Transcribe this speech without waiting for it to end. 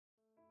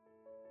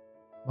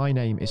My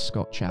name is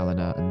Scott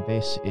Challoner, and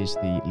this is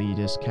the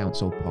Leaders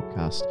Council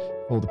podcast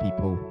for the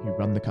people who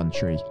run the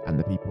country and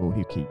the people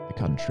who keep the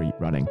country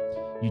running.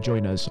 You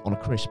join us on a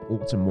crisp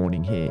autumn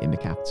morning here in the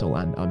capital,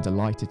 and I'm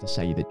delighted to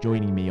say that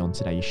joining me on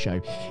today's show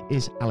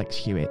is Alex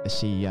Hewitt, the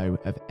CEO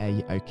of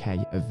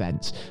AOK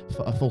Events,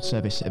 a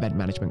full-service event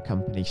management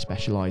company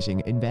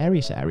specialising in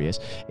various areas,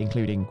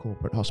 including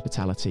corporate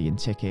hospitality and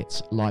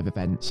tickets, live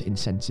events,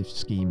 incentive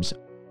schemes,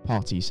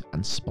 parties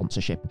and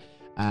sponsorship.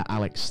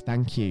 Alex,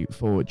 thank you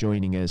for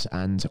joining us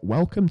and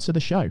welcome to the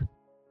show.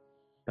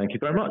 Thank you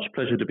very much.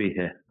 Pleasure to be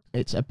here.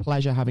 It's a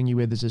pleasure having you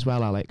with us as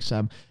well, Alex.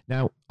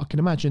 Now, I can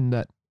imagine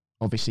that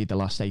obviously the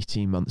last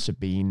 18 months have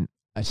been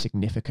a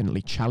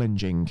significantly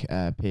challenging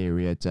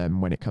period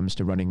when it comes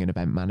to running an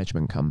event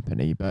management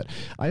company. But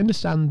I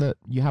understand that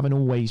you haven't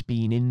always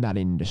been in that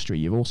industry.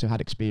 You've also had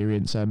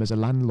experience as a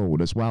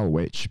landlord as well,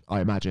 which I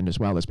imagine as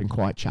well has been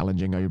quite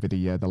challenging over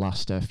the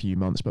last few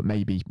months, but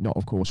maybe not,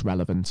 of course,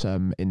 relevant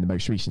in the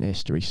most recent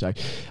history. So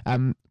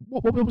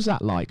what was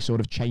that like,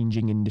 sort of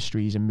changing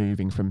industries and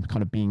moving from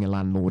kind of being a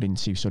landlord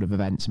into sort of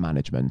events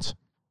management?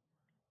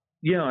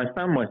 Yeah, I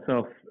found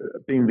myself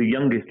being the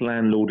youngest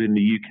landlord in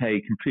the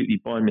UK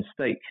completely by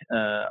mistake.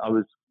 I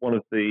was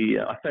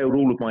I failed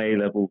all of my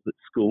A-levels at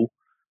school,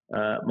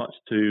 much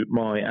to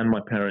my and my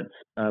parents'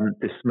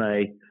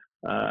 dismay.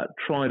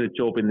 Tried a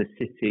job in the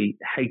city,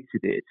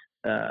 hated it,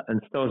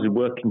 and started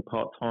working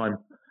part-time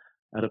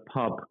at a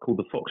pub called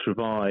the Fox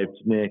Revived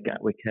near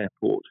Gatwick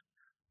Airport.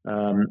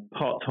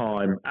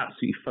 Part-time,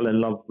 absolutely fell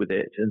in love with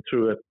it, and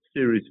through a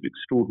series of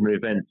extraordinary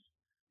events,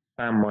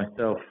 found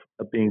myself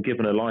being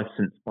given a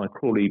license by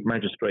Crawley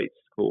Magistrates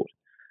Court,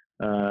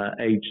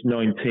 age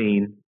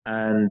 19,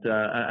 and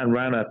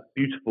ran a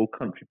beautiful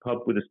country pub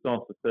with a staff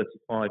of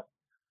 35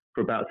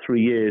 for about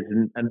 3 years.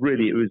 And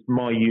really, it was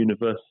my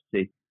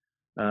university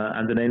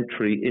and an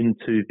entry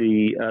into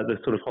the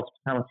sort of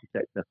hospitality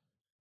sector.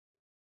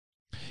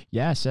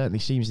 Yeah, certainly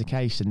seems the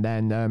case. And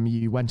then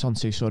you went on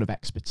to sort of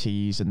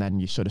expertise, and then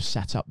you sort of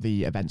set up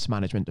the events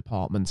management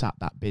department at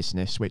that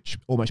business, which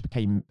almost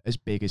became as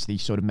big as the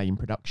sort of main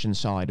production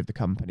side of the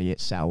company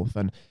itself.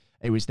 And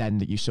it was then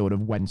that you sort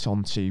of went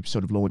on to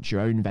sort of launch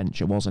your own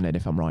venture, wasn't it,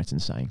 if I'm right in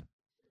saying?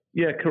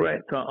 Yeah,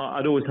 correct.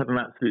 I'd always had an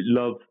absolute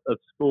love of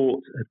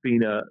sport, had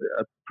been a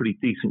pretty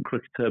decent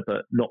cricketer,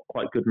 but not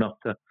quite good enough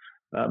to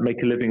make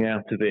a living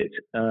out of it.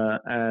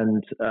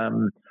 And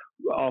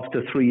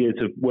after 3 years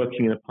of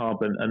working in a pub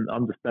and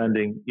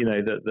understanding,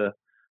 that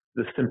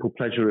the simple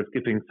pleasure of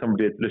giving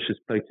somebody a delicious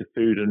plate of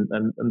food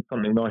and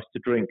something nice to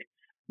drink,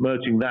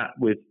 merging that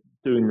with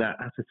doing that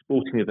at a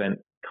sporting event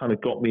kind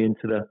of got me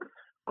into the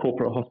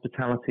corporate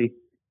hospitality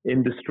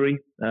industry.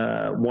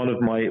 One of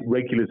my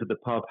regulars at the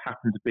pub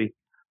happened to be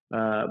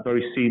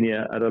very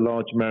senior at a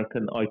large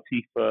American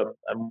IT firm.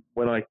 And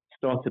when I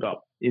started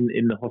up in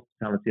the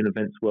hospitality and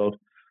events world,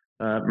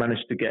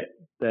 managed to get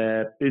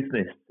their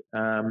business,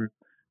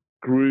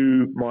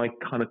 grew my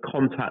kind of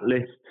contact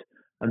list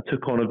and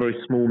took on a very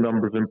small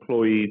number of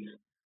employees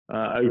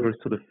over a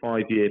sort of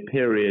 5-year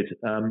period,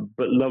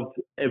 but loved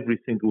every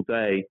single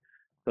day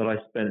that I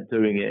spent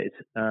doing it.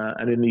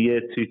 And in the year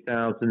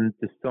 2000,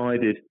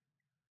 decided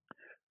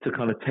to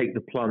kind of take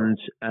the plunge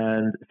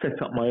and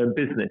set up my own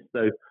business.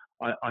 So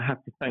I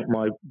have to thank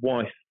my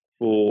wife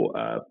for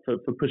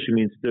pushing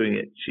me into doing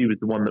it. She was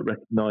the one that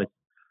recognised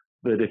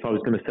that if I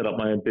was going to set up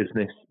my own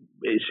business,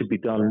 it should be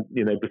done,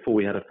 before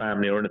we had a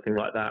family or anything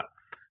like that.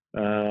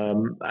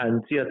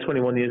 And yeah,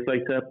 21 years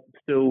later,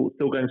 still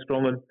going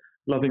strong and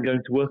loving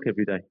going to work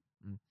every day.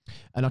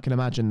 And I can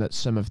imagine that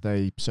some of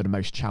the sort of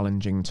most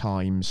challenging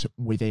times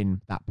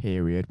within that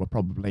period were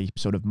probably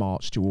sort of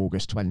March to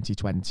August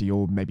 2020,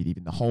 or maybe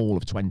even the whole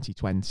of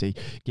 2020,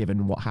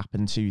 given what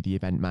happened to the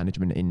event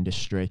management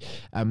industry.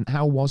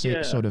 How was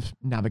it sort of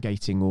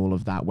navigating all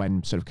of that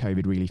when sort of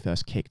COVID really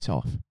first kicked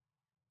off?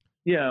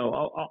 Yeah,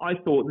 I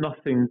thought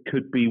nothing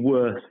could be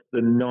worse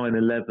than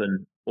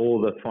 9/11 or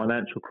the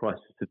financial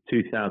crisis of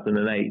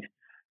 2008.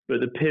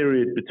 But the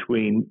period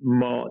between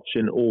March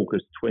and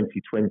August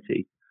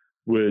 2020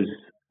 was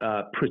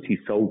pretty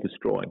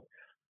soul-destroying.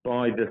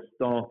 By the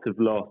start of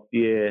last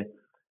year,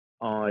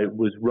 I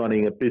was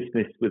running a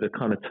business with a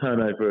kind of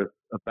turnover of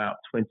about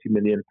 £20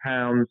 million.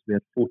 We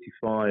had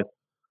 45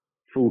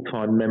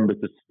 full-time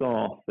members of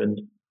staff. And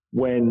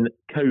when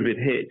COVID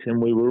hit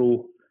and we were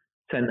all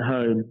sent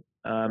home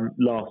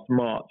last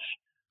March,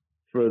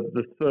 for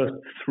the first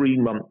 3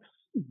 months,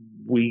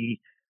 you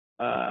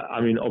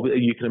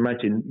can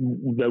imagine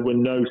there were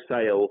no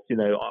sales.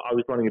 I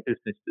was running a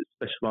business that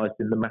specialised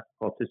in the mass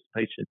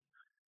participation,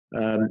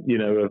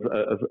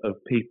 of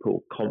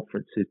people,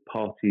 conferences,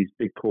 parties,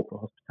 big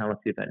corporate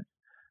hospitality events.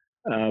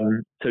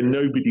 So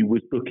nobody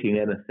was booking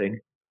anything.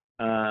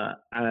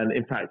 And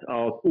in fact,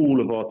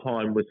 all of our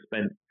time was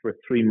spent for a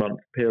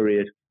 3-month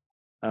period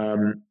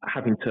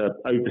having to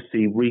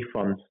oversee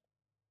refunds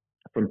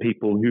from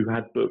people who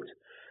had booked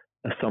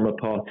a summer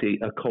party,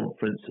 a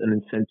conference, an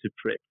incentive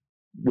trip,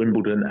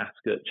 Wimbledon,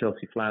 Ascot,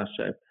 Chelsea Flower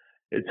Show,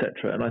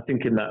 etc. And I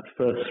think in that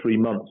first 3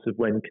 months of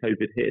when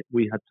COVID hit,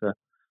 we had to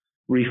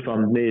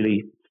refund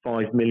nearly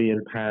 £5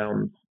 million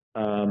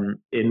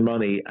in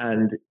money,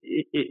 and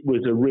it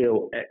was a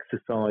real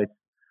exercise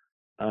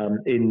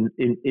in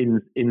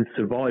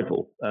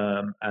survival.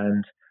 That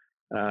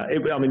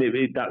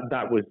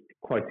was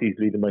quite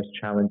easily the most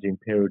challenging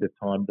period of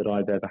time that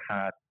I've ever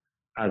had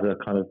as a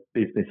kind of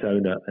business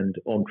owner and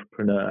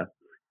entrepreneur.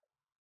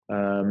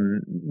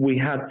 We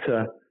had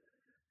to,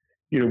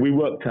 we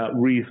worked out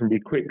reasonably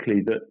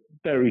quickly that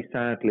very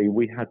sadly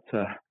we had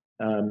to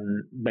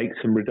make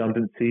some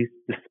redundancies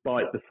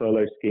despite the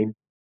furlough scheme.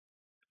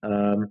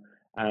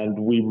 And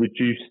we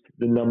reduced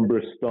the number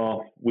of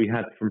staff we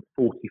had from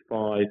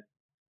 45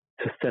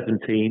 to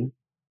 17,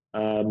 two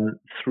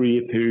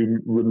of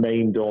whom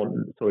remained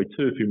on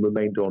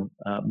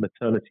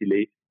maternity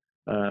leave.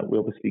 We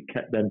obviously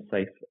kept them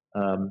safe,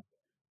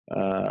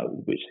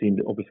 which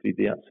seemed obviously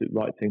the absolute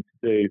right thing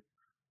to do.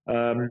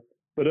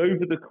 But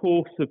over the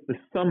course of the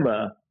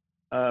summer,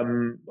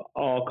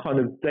 our kind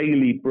of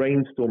daily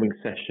brainstorming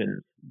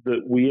sessions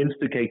that we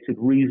instigated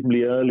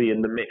reasonably early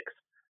in the mix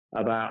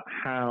about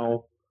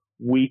how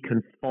we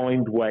can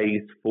find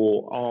ways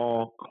for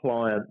our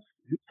clients,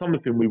 some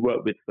of whom we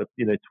worked with for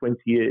 20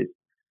 years,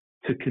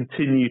 to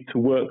continue to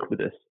work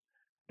with us,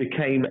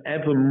 became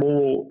ever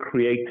more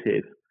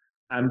creative.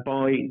 And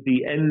by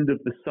the end of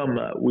the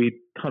summer,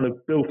 we kind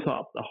of built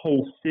up a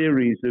whole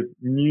series of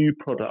new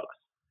products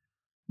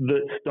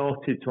that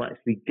started to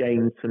actually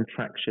gain some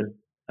traction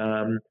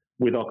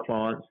with our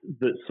clients,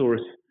 that saw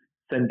us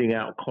sending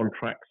out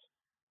contracts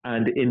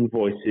and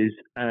invoices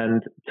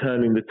and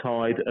turning the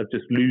tide of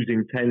just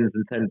losing tens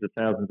and tens of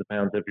thousands of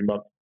pounds every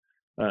month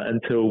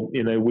until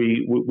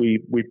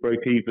we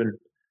broke even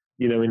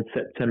in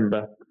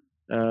September,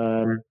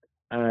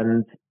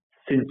 and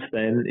since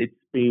then it's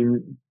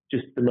been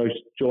just the most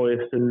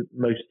joyous and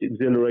most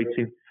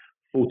exhilarating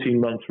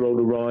 14-month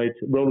roller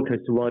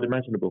coaster ride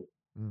imaginable.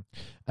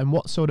 And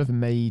what sort of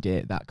made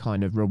it that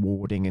kind of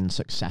rewarding and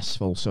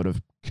successful sort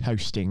of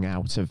coasting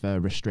out of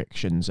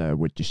restrictions,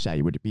 would you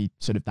say? Would it be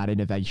sort of that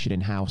innovation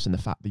in-house and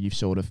the fact that you've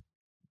sort of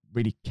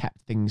really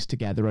kept things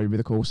together over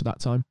the course of that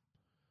time?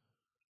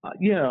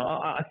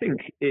 I think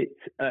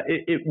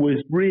it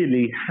was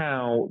really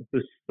how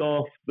the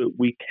staff that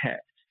we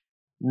kept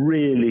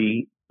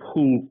really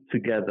pulled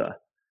together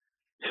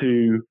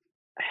to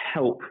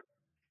help,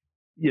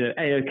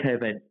 AOK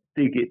Events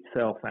dig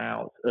itself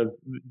out of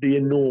the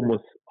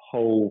enormous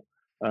hole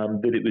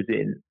that it was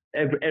in.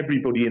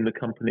 Everybody in the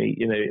company,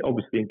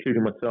 obviously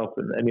including myself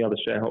and any other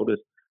shareholders,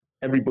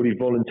 everybody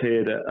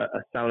volunteered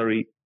a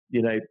salary,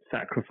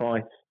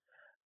 sacrifice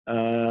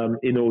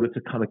in order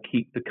to kind of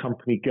keep the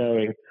company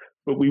going.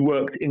 But we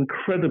worked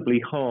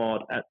incredibly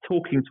hard at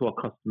talking to our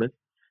customers,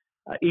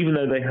 even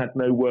though they had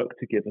no work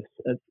to give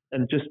us,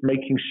 and just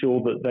making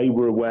sure that they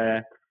were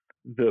aware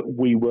that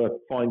we were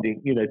trying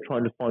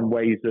to find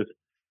ways of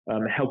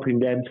helping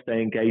them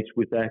stay engaged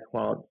with their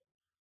clients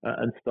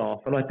and staff.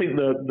 And I think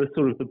the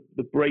sort of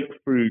the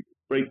breakthrough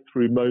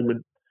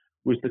moment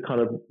was the kind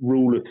of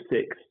rule of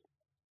six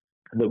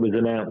that was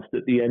announced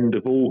at the end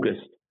of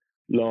August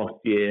last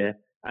year.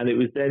 And it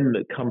was then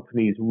that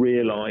companies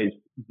realized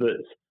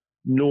that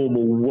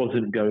normal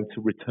wasn't going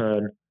to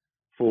return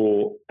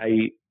for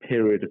a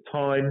period of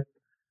time.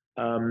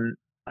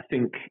 I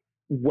think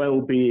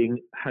well-being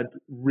had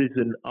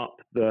risen up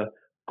the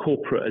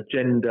corporate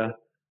agenda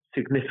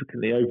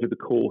significantly over the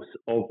course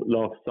of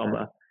last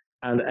summer,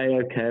 and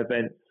AOK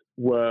Events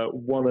were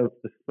one of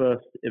the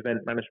first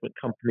event management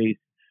companies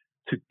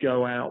to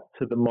go out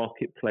to the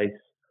marketplace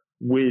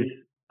with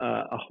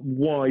a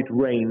wide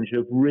range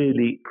of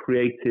really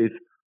creative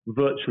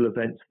virtual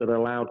events that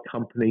allowed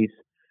companies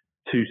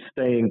to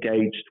stay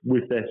engaged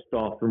with their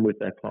staff and with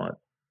their clients.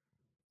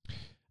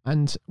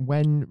 And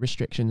when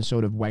restrictions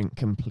sort of went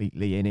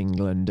completely in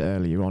England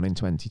earlier on in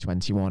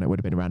 2021, it would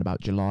have been around about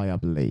July, I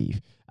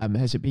believe.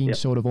 Has it been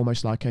sort of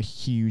almost like a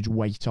huge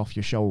weight off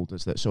your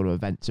shoulders that sort of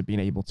events have been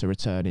able to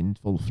return in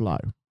full flow?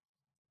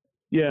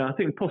 Yeah, I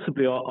think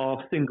possibly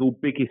our single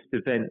biggest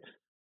event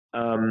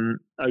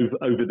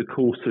over the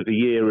course of a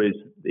year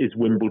is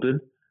Wimbledon.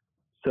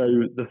 So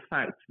the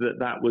fact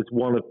that was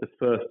one of the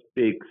first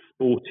big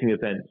sporting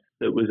events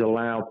that was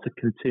allowed to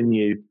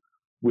continue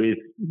with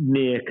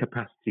near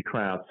capacity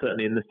crowds,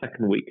 certainly in the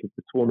second week of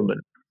the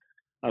tournament,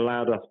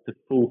 allowed us to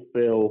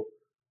fulfill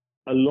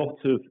a lot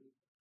of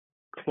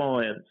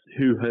clients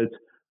who had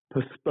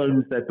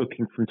postponed their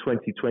booking from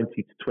 2020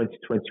 to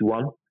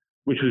 2021,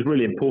 which was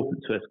really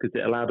important to us because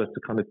it allowed us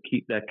to kind of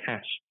keep their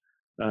cash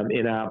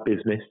in our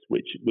business,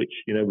 which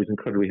was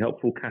incredibly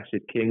helpful. Cash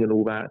is king and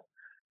all that.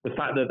 The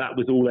fact that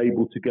was all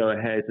able to go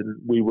ahead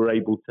and we were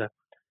able to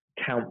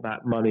count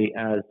that money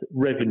as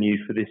revenue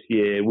for this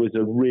year was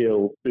a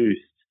real boost.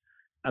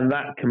 And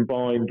that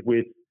combined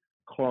with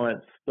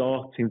clients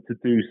starting to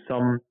do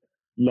some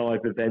live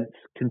events,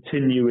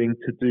 continuing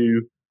to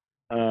do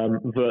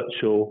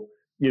virtual,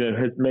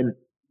 has meant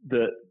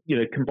that,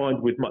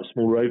 combined with much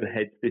smaller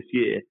overheads this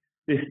year,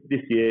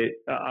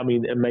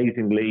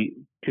 amazingly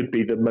could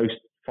be the most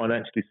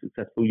financially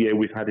successful year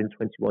we've had in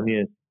 21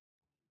 years.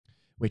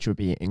 Which would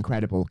be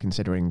incredible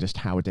considering just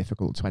how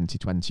difficult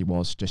 2020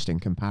 was just in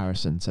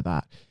comparison to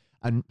that.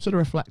 And sort of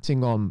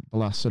reflecting on the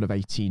last sort of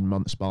 18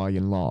 months by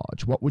and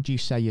large, what would you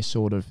say are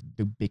sort of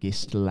the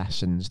biggest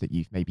lessons that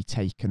you've maybe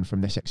taken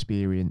from this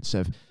experience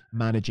of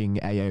managing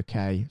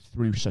AOK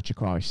through such a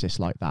crisis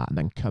like that and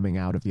then coming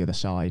out of the other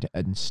side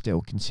and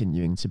still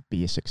continuing to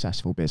be a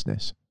successful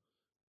business?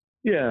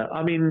 Yeah,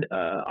 I mean,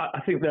 I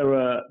think there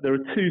are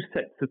two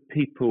sets of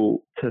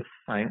people to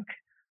thank.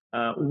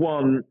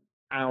 One,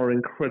 our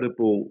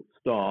incredible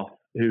staff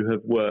who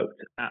have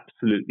worked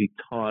absolutely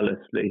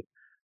tirelessly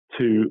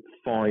to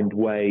find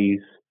ways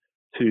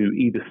to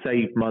either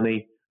save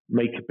money,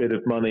 make a bit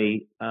of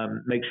money,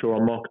 make sure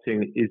our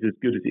marketing is as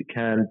good as it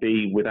can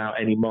be without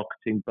any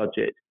marketing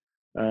budget.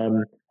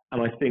 And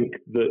I think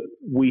that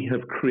we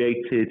have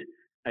created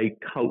a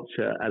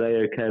culture at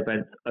AOK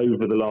events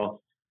over the last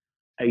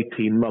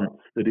 18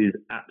 months that is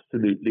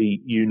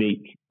absolutely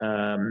unique,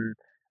 and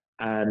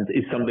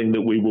is something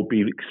that we will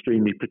be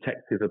extremely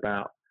protective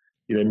about,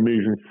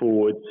 moving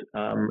forward.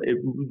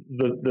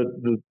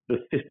 The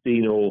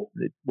 15, or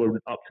we're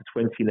up to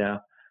 20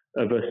 now,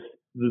 of us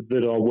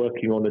that are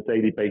working on a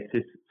daily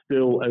basis,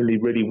 still only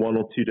really 1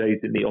 or 2 days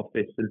in the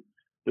office and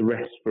the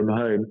rest from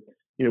home.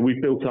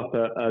 We've built up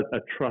a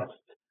trust,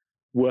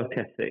 work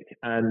ethic,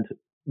 and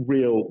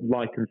real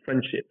like and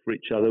friendship for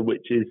each other,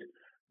 which is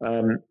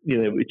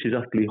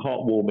utterly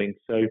heartwarming.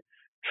 So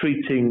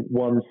treating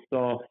one's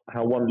staff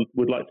how one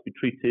would like to be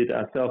treated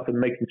ourselves, and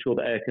making sure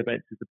that AOK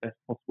Events is the best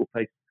possible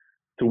place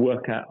to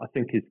work at, I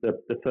think is the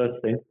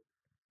first thing.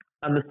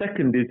 And the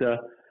second is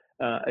a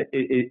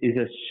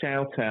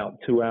shout out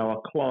to our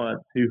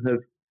clients who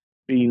have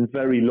been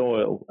very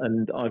loyal,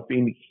 and I've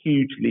been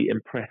hugely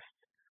impressed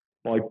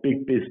by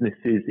big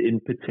businesses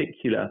in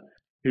particular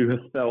who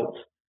have felt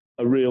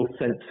a real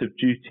sense of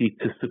duty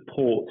to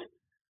support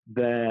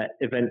their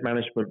event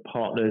management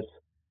partners,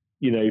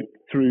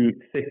 through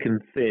thick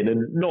and thin.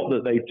 And not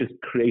that they've just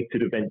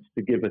created events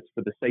to give us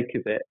for the sake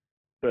of it,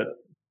 but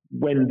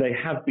when they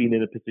have been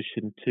in a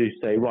position to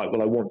say, right,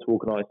 well, I want to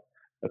organise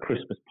a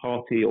Christmas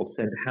party or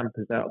send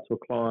hampers out to a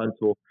client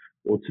or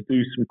to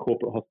do some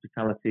corporate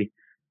hospitality,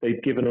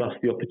 they've given us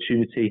the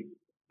opportunity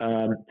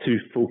to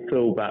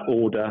fulfil that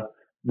order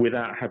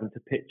without having to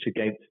pitch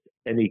against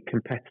any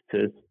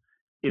competitors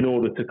in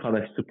order to kind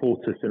of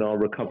support us in our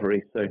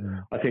recovery. So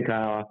I think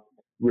our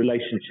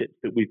relationships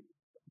that we've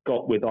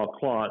got with our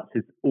clients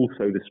is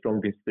also the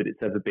strongest that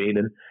it's ever been.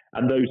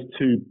 And those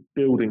two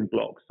building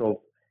blocks of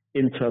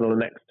internal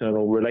and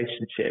external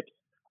relationships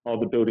are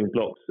the building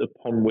blocks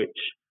upon which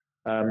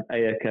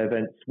AOK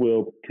Events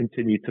will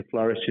continue to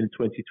flourish in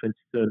 2022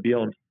 and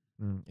beyond.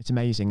 It's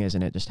amazing,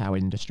 isn't it, just how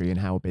industry and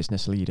how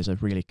business leaders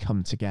have really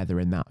come together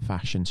in that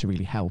fashion to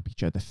really help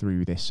each other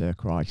through this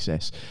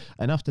crisis.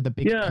 And after the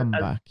big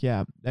comeback,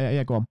 go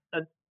on.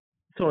 And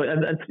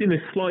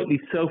slightly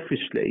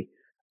selfishly,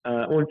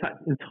 or in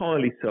fact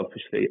entirely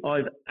selfishly,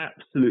 I've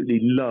absolutely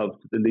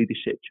loved the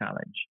leadership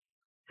challenge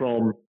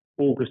from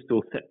August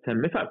or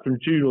September. In fact, from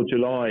June or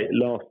July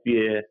last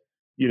year,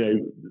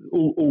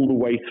 all the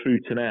way through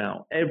to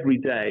now, every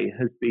day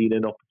has been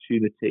an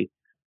opportunity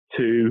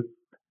to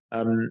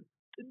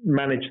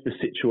manage the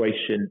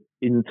situation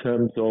in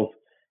terms of,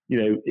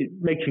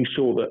 making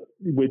sure that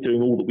we're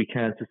doing all that we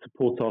can to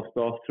support our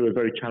staff through a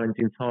very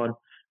challenging time.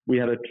 We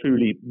had a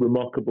truly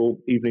remarkable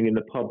evening in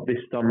the pub this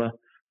summer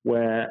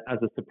where,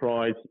 as a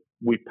surprise,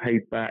 we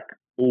paid back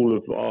all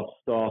of our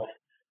staff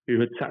who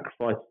had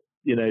sacrificed,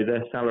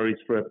 their salaries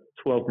for a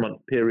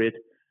 12-month period.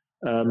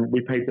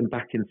 We paid them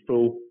back in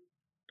full.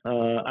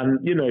 And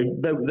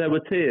there were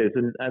tears,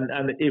 and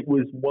it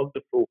was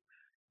wonderful,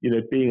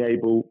 being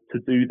able to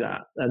do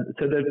that. And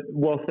so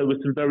whilst there were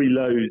some very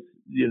lows,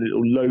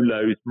 or low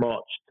lows,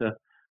 March to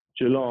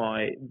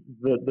July,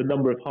 the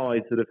number of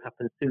highs that have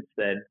happened since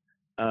then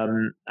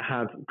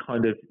have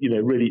kind of,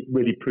 really,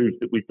 really proved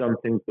that we've done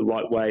things the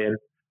right way, and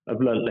I've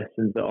learned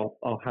lessons that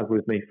I'll have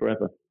with me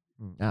forever.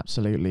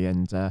 Absolutely.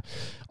 And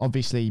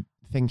obviously,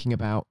 thinking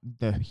about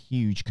the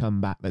huge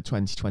comeback that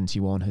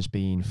 2021 has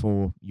been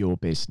for your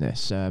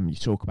business, you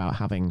talk about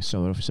having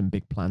sort of some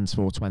big plans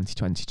for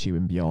 2022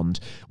 and beyond.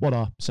 What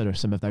are sort of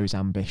some of those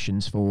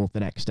ambitions for the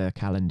next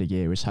calendar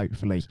year, as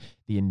hopefully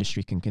the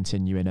industry can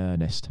continue in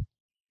earnest?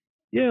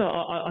 Yeah,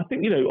 I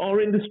think, our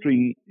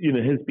industry,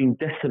 has been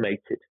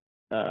decimated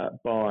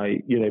by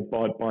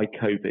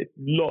COVID.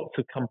 Lots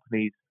of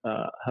companies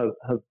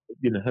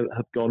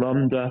have gone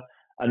under,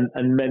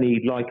 and many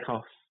like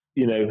us,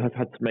 have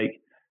had to make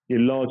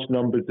large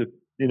numbers of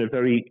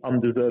very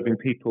undeserving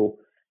people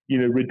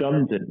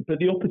redundant. But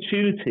the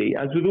opportunity,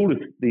 as with all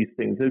of these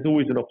things, there's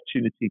always an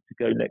opportunity to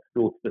go next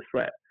door to the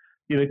threat.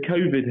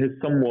 COVID has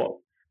somewhat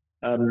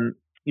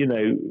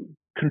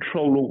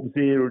control alt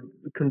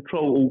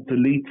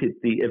deleted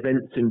the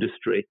events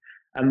industry,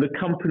 and the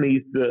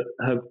companies that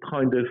have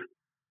kind of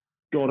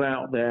got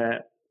out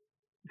there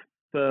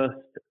first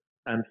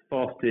and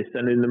fastest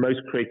and in the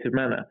most creative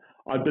manner,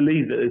 I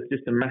believe that there's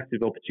just a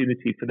massive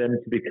opportunity for them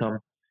to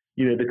become,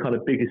 the kind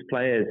of biggest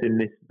players in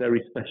this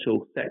very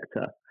special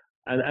sector.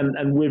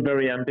 And we're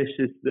very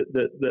ambitious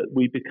that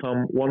we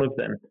become one of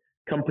them.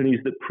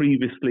 Companies that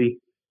previously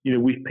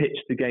we've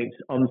pitched against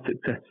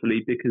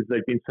unsuccessfully because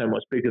they've been so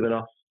much bigger than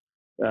us,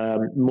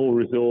 more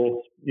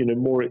resource,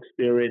 more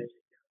experience,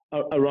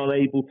 are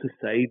unable to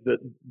say that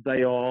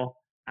they are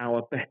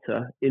our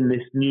better in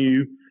this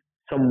new,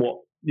 somewhat,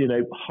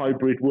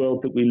 hybrid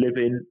world that we live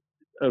in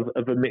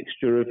of a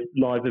mixture of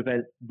live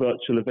events,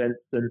 virtual events,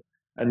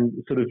 and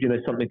sort of,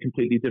 something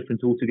completely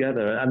different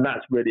altogether. And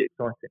that's really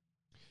exciting.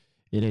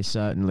 It is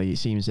certainly. It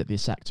seems that the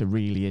sector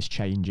really is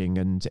changing,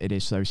 and it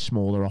is those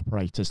smaller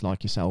operators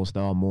like yourselves that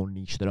are more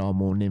niche, that are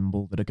more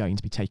nimble, that are going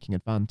to be taking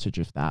advantage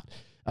of that.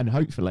 And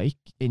hopefully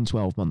in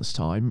 12 months'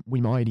 time, we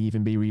might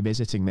even be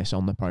revisiting this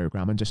on the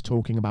programme and just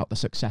talking about the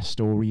success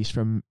stories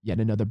from yet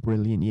another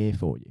brilliant year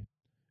for you.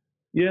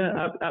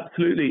 Yeah,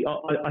 absolutely.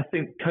 I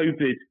think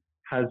COVID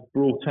has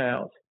brought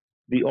out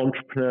the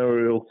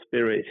entrepreneurial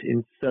spirit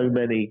in so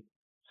many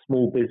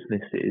small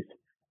businesses.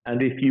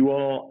 And if you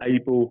are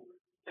able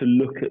to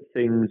look at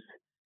things,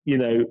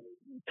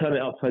 turn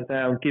it upside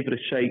down, give it a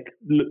shake,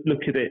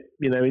 look at it,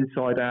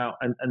 inside out,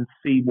 and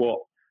see what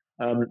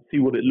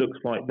it looks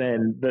like,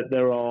 then that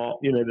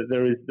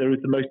there is the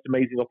most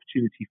amazing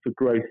opportunity for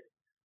growth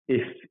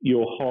if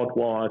you're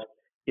hardwired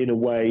in a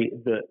way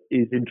that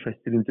is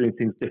interested in doing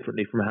things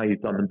differently from how you've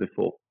done them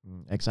before.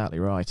 Exactly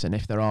right. And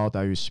if there are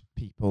those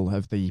people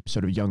of the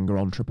sort of younger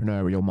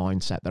entrepreneurial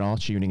mindset that are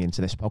tuning into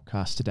this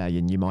podcast today,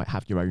 and you might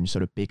have your own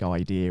sort of big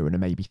idea and are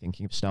maybe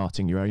thinking of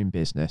starting your own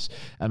business,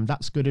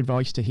 that's good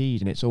advice to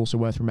heed. And it's also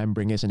worth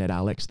remembering, isn't it,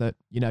 Alex, that,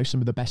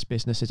 some of the best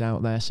businesses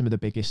out there, some of the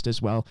biggest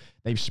as well,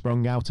 they've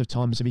sprung out of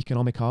times of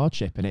economic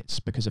hardship. And it's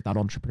because of that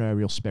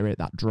entrepreneurial spirit,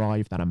 that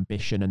drive, that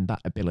ambition, and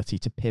that ability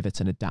to pivot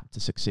and adapt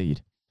to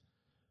succeed.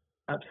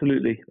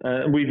 Absolutely.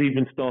 We've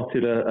even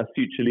started a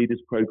Future Leaders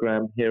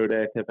program here at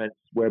AOK Events,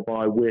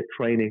 whereby we're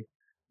training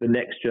the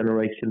next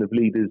generation of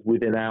leaders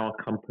within our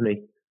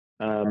company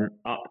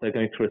up. They're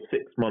going through a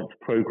 6-month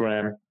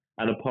program,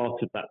 and a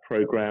part of that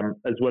program,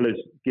 as well as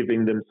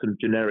giving them some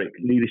generic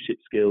leadership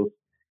skills,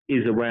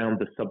 is around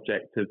the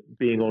subject of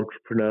being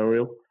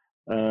entrepreneurial,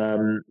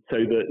 so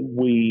that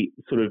we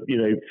sort of,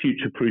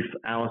 future-proof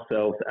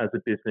ourselves as a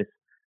business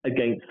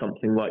against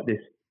something like this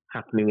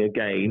happening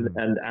again,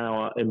 and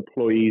our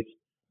employees,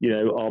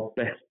 are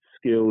best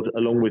skilled,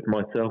 along with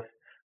myself,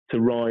 to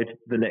ride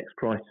the next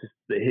crisis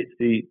that hits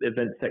the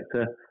event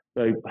sector.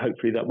 So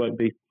hopefully that won't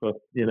be for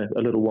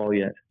a little while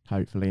yet.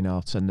 Hopefully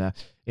not. And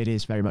it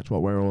is very much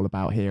what we're all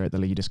about here at the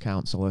Leaders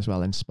Council as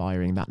well,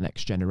 inspiring that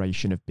next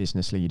generation of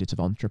business leaders, of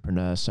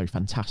entrepreneurs. So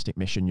fantastic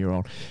mission you're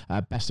on.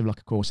 Best of luck,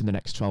 of course, in the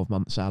next 12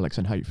 months, Alex,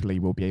 and hopefully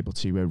we'll be able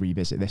to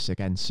revisit this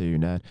again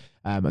soon.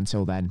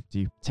 Until then,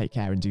 do take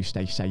care and do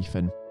stay safe,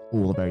 and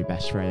all the very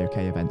best for AOK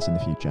Events in the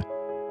future.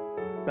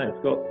 Thanks,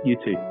 Scott. You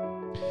too.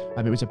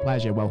 It was a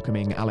pleasure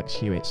welcoming Alex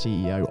Hewitt,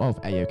 CEO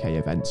of AOK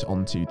Events,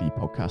 onto the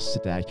podcast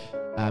today.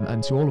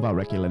 And to all of our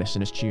regular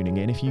listeners tuning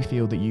in, if you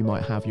feel that you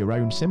might have your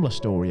own similar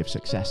story of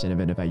success and of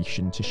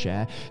innovation to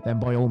share, then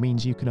by all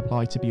means you can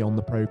apply to be on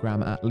the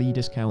programme at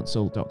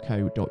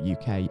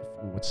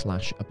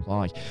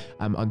leaderscouncil.co.uk/apply.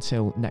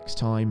 Until next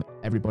time,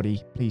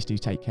 everybody, please do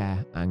take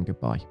care and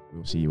goodbye.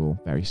 We'll see you all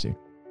very soon.